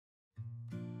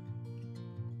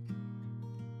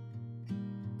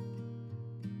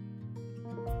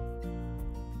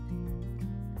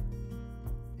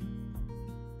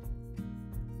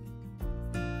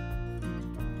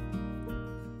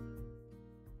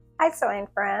Hi sewing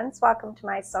friends, welcome to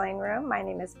my sewing room. My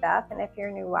name is Beth, and if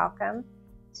you're new, welcome.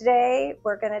 Today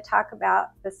we're going to talk about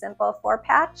the simple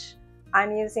 4-patch.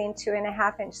 I'm using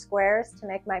 2.5-inch squares to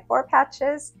make my 4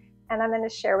 patches, and I'm going to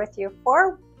share with you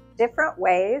 4 different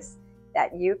ways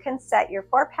that you can set your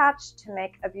 4-patch to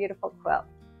make a beautiful quilt.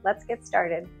 Let's get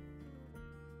started.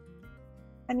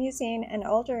 I'm using an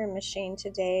older machine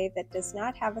today that does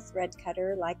not have a thread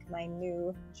cutter like my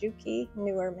new Juki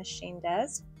newer machine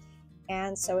does.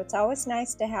 And so it's always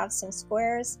nice to have some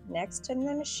squares next to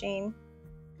the machine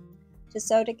to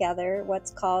sew together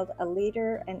what's called a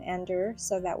leader and ender,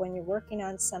 so that when you're working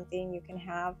on something, you can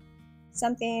have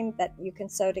something that you can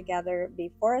sew together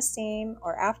before a seam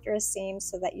or after a seam,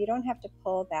 so that you don't have to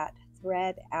pull that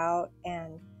thread out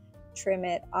and trim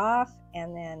it off,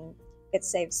 and then it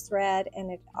saves thread,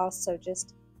 and it also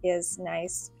just is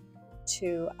nice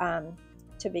to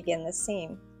begin the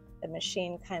seam. The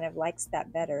machine kind of likes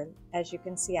that better. As you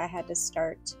can see, I had to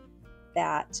start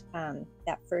that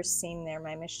first seam there.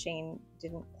 My machine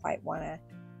didn't quite want to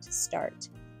start.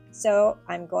 So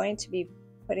I'm going to be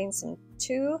putting some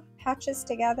 2 patches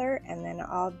together, and then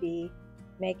I'll be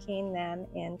making them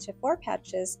into 4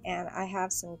 patches. And I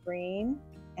have some green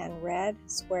and red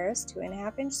squares,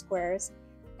 2.5-inch squares,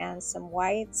 and some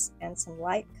whites and some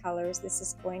light colors. This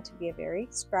is going to be a very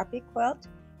scrappy quilt.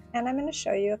 And I'm going to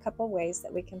show you a couple ways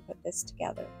that we can put this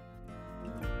together.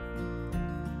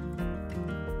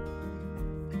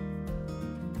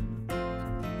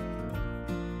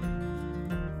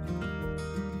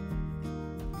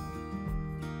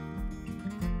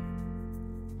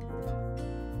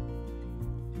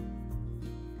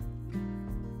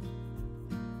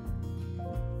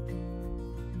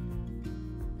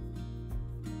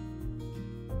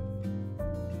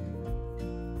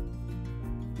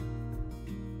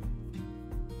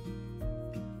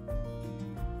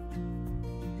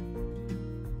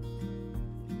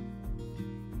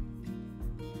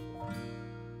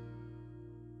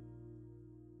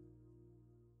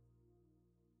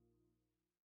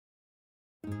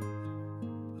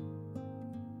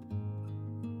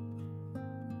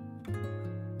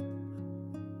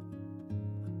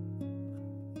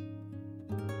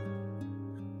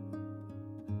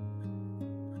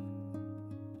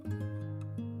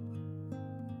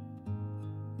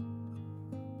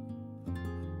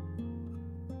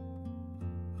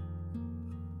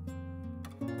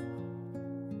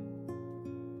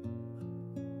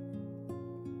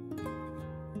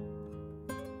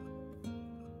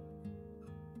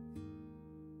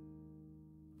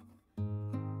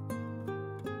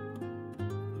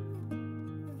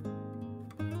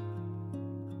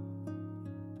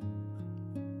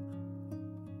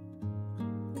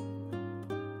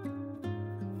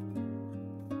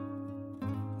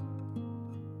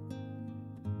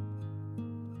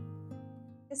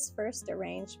 This first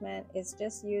arrangement is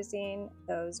just using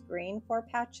those green 4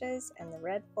 patches and the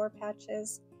red 4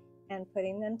 patches and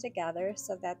putting them together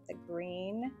so that the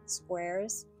green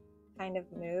squares kind of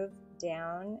move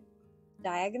down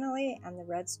diagonally and the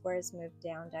red squares move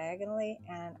down diagonally,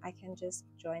 and I can just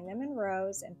join them in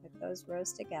rows and put those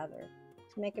rows together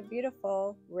to make a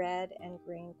beautiful red and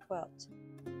green quilt.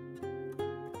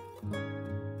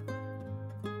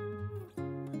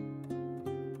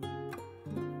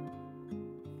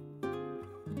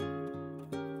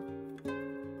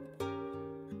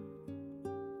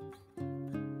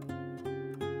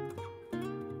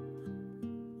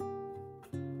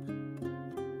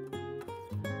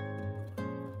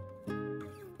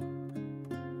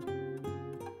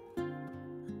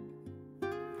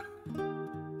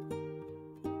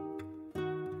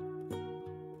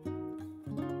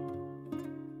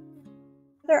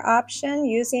 Another option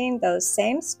using those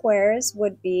same squares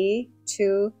would be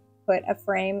to put a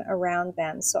frame around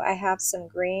them. So I have some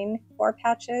green 4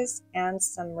 patches and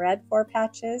some red 4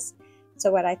 patches.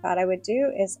 So what I thought I would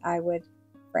do is I would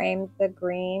frame the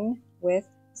green with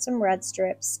some red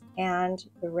strips, and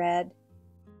the red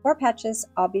 4 patches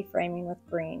I'll be framing with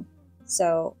green.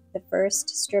 So the first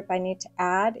strip I need to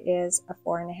add is a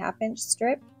 4.5-inch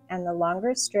strip, and the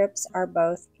longer strips are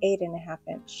both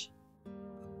 8.5-inch.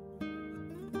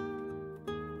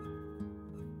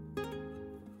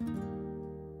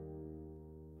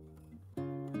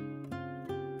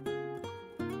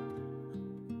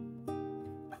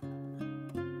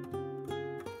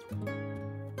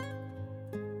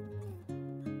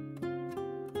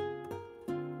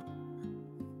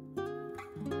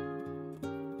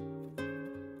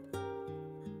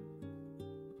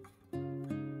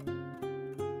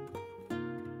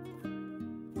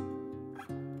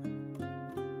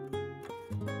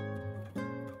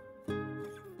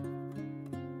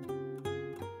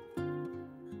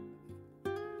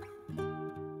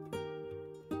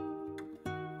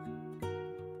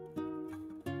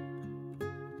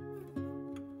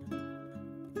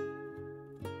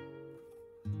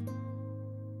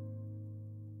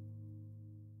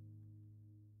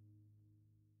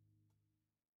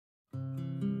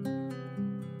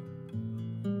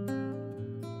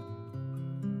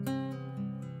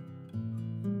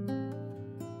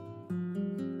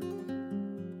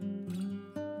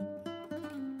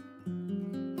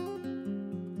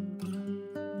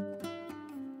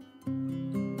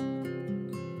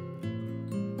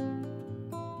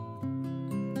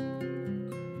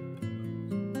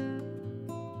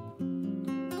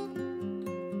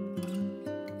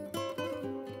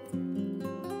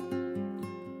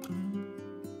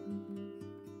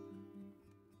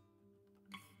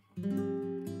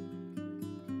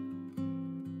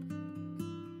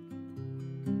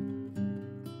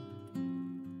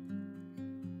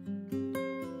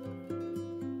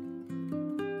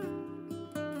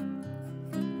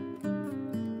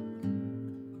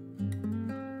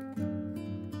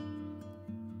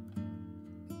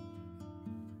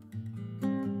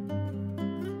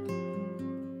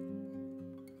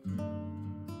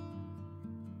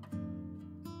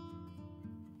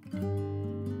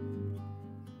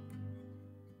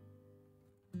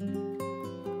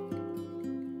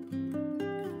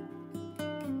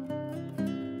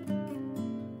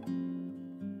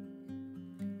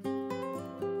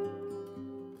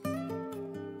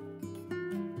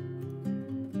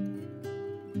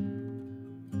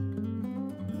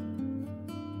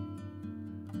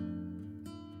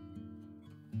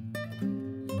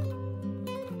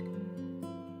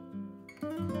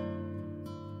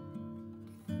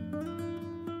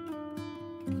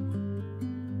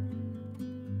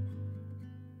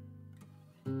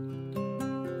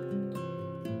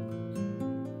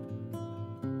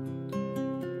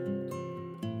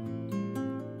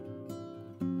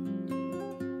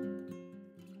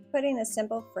 Putting a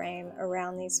simple frame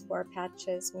around these 4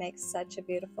 patches makes such a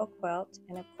beautiful quilt,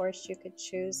 and of course you could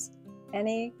choose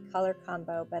any color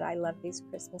combo, but I love these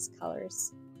Christmas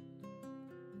colors.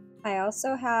 I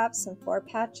also have some 4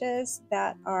 patches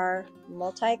that are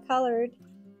multicolored,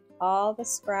 all the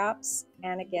scraps,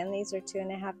 and again these are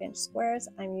 2.5-inch squares.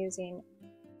 I'm using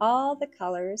all the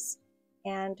colors,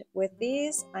 and with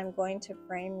these I'm going to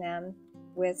frame them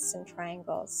with some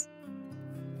triangles.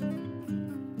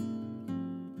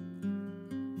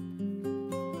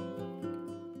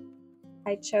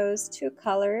 I chose 2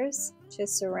 colors to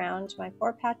surround my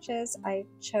 4 patches. I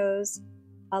chose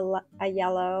a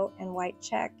yellow and white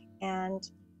check and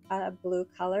a blue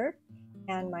color,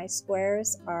 and my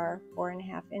squares are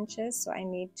 4.5 inches, so I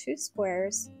need 2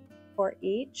 squares for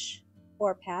each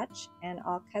 4 patch, and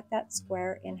I'll cut that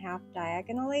square in half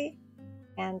diagonally,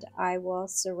 and I will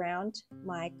surround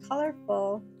my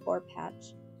colorful 4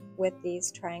 patch with these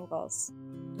triangles.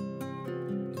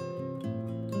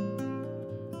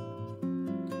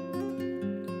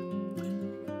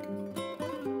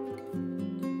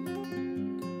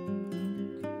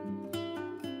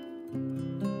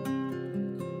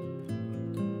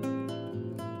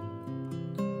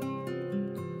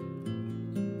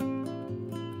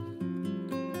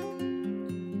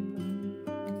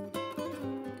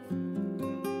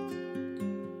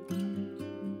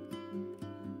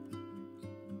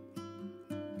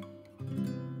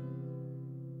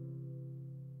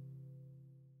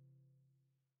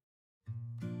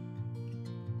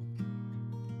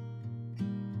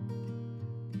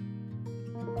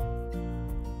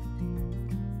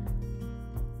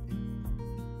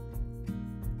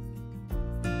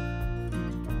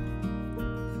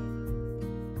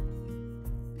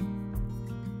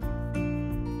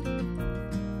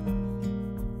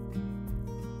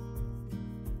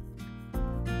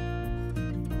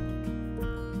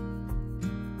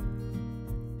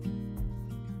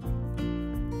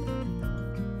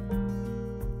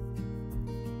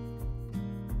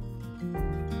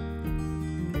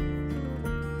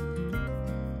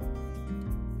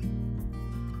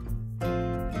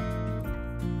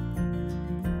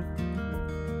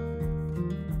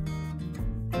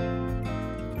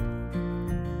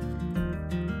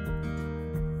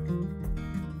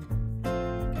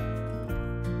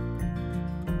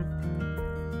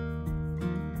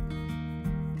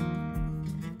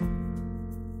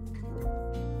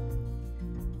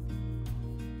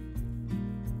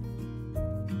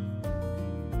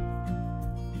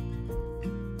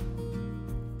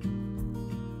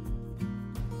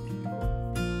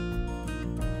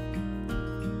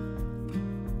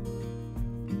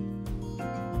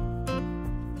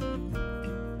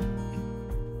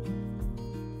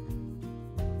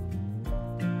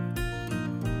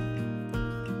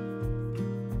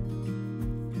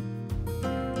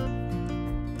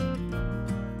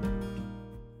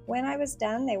 When I was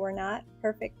done, they were not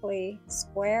perfectly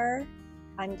square.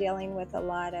 I'm dealing with a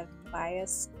lot of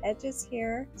bias edges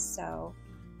here, so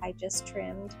I just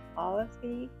trimmed all of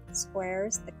the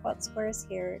squares, the quilt squares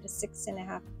here, to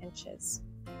 6.5 inches.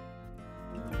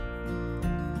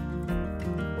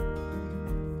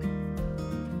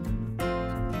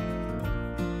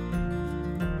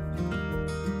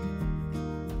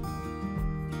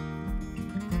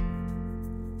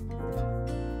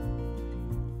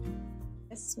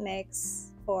 This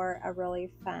makes for a really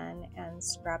fun and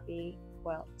scrappy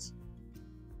quilt.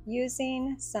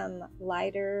 Using some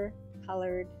lighter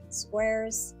colored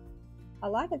squares, a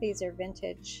lot of these are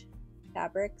vintage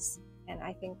fabrics and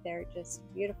I think they're just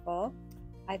beautiful.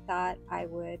 I thought I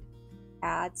would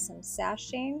add some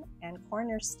sashing and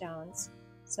cornerstones.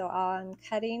 So I'm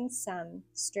cutting some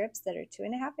strips that are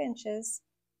 2.5 inches,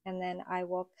 and then I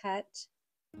will cut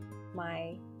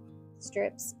my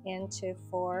strips into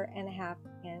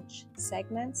 4.5-inch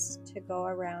segments to go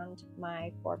around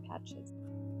my 4 patches.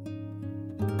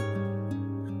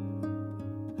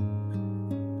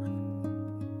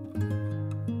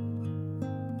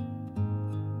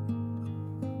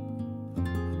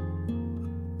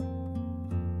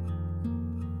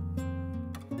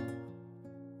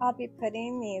 I'll be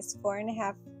putting these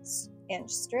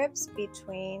 4.5-inch strips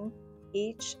between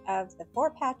each of the 4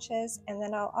 patches, and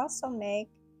then I'll also make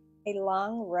a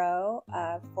long row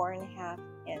of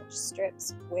 4.5-inch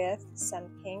strips with some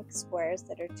pink squares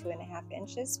that are 2.5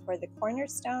 inches for the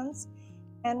cornerstones.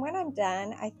 And when I'm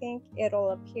done, I think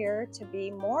it'll appear to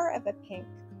be more of a pink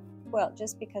quilt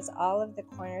just because all of the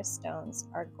cornerstones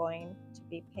are going to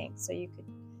be pink. So you could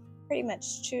pretty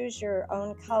much choose your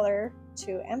own color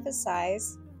to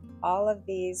emphasize. All of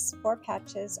these 4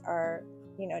 patches are,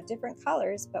 different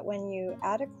colors, but when you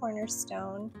add a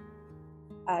cornerstone,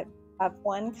 of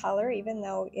one color, even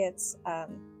though it's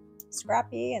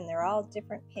scrappy and they're all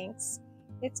different pinks.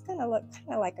 It's going to look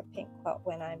kind of like a pink quilt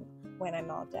when I'm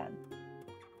all done.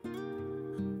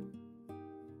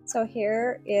 So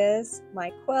here is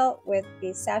my quilt with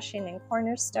the sashing and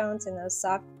cornerstones in those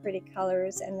soft, pretty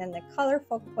colors, and then the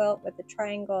colorful quilt with the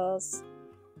triangles.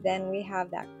 Then we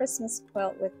have that Christmas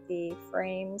quilt with the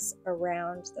frames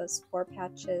around those 4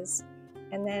 patches.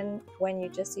 And then when you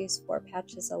just use 4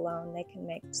 patches alone, they can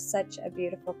make such a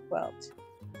beautiful quilt.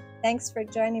 Thanks for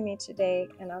joining me today,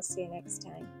 and I'll see you next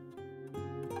time.